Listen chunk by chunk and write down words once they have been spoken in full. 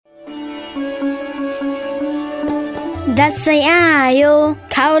दसैँ आयो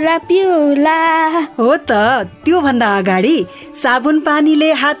खाउला पिउला। हो त, त्यो भन्दा अगाडि साबुन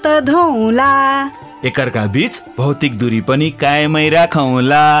पानीले हात धौला। एकअर्का बीच भौतिक दूरी पनि कायमै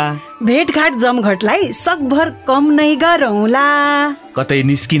राखौँला। भेटघाट जमघटलाई सकभर कम नै गरौँला। कतै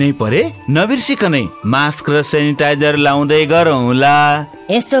निस्किनै परे नबिर्सिकनै मास्क र सेनिटाइजर लाउँदै गरौँला।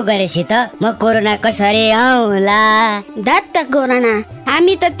 यस्तो गरेपछि त म कोरोना कसरी आउला। धत्त कोरोना,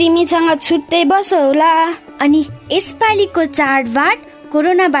 हामी त तिमीसँग छुट्टै बसौला। अनि यसपालिको चाडबाड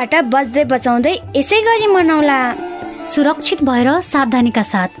कोरोनाबाट बच्दै बचाउँदै यसै गरी मनाउला। सुरक्षित भएर सावधानीका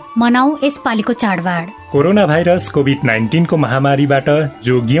साथ मनाऊ यसपालिको चाडबाड। कोरोना भाइरस कोभिड-19 को महामारीबाट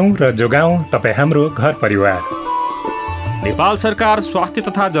जोगियौं र जोगाउँ तपाईँ हाम्रो घर परिवार। नेपाल सरकार स्वास्थ्य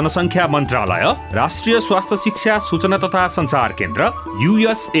तथा जनसङ्ख्या मन्त्रालय, राष्ट्रिय स्वास्थ्य शिक्षा सूचना तथा सञ्चार केन्द्र,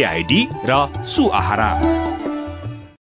 USAID र सुआहारा।